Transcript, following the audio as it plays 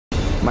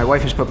My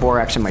wife has put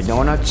borax in my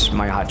donuts,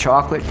 my hot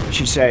chocolate.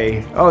 She'd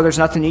say, oh, there's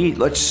nothing to eat,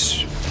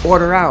 let's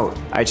order out.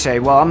 I'd say,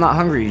 well, I'm not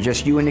hungry,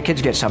 just you and the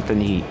kids get something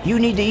to eat. You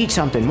need to eat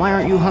something, why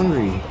aren't you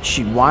hungry?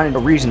 She wanted a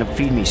reason to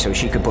feed me so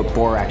she could put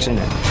borax in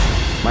it.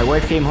 My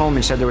wife came home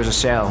and said there was a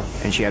sale,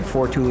 and she had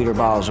 4 2-liter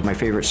bottles of my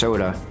favorite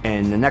soda.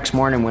 And the next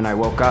morning when I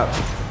woke up,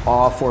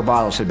 all 4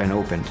 bottles had been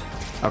opened.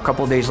 A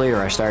couple days later,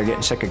 I started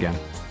getting sick again.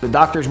 The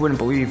doctors wouldn't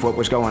believe what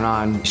was going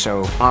on,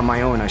 so on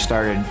my own, I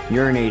started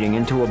urinating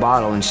into a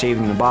bottle and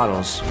saving the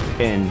bottles.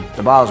 And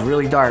the bottle's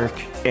really dark,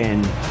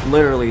 and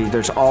literally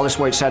there's all this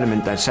white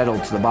sediment that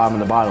settled to the bottom of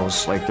the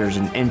bottles. Like there's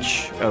an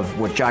inch of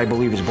what I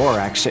believe is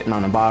borax sitting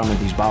on the bottom of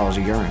these bottles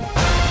of urine.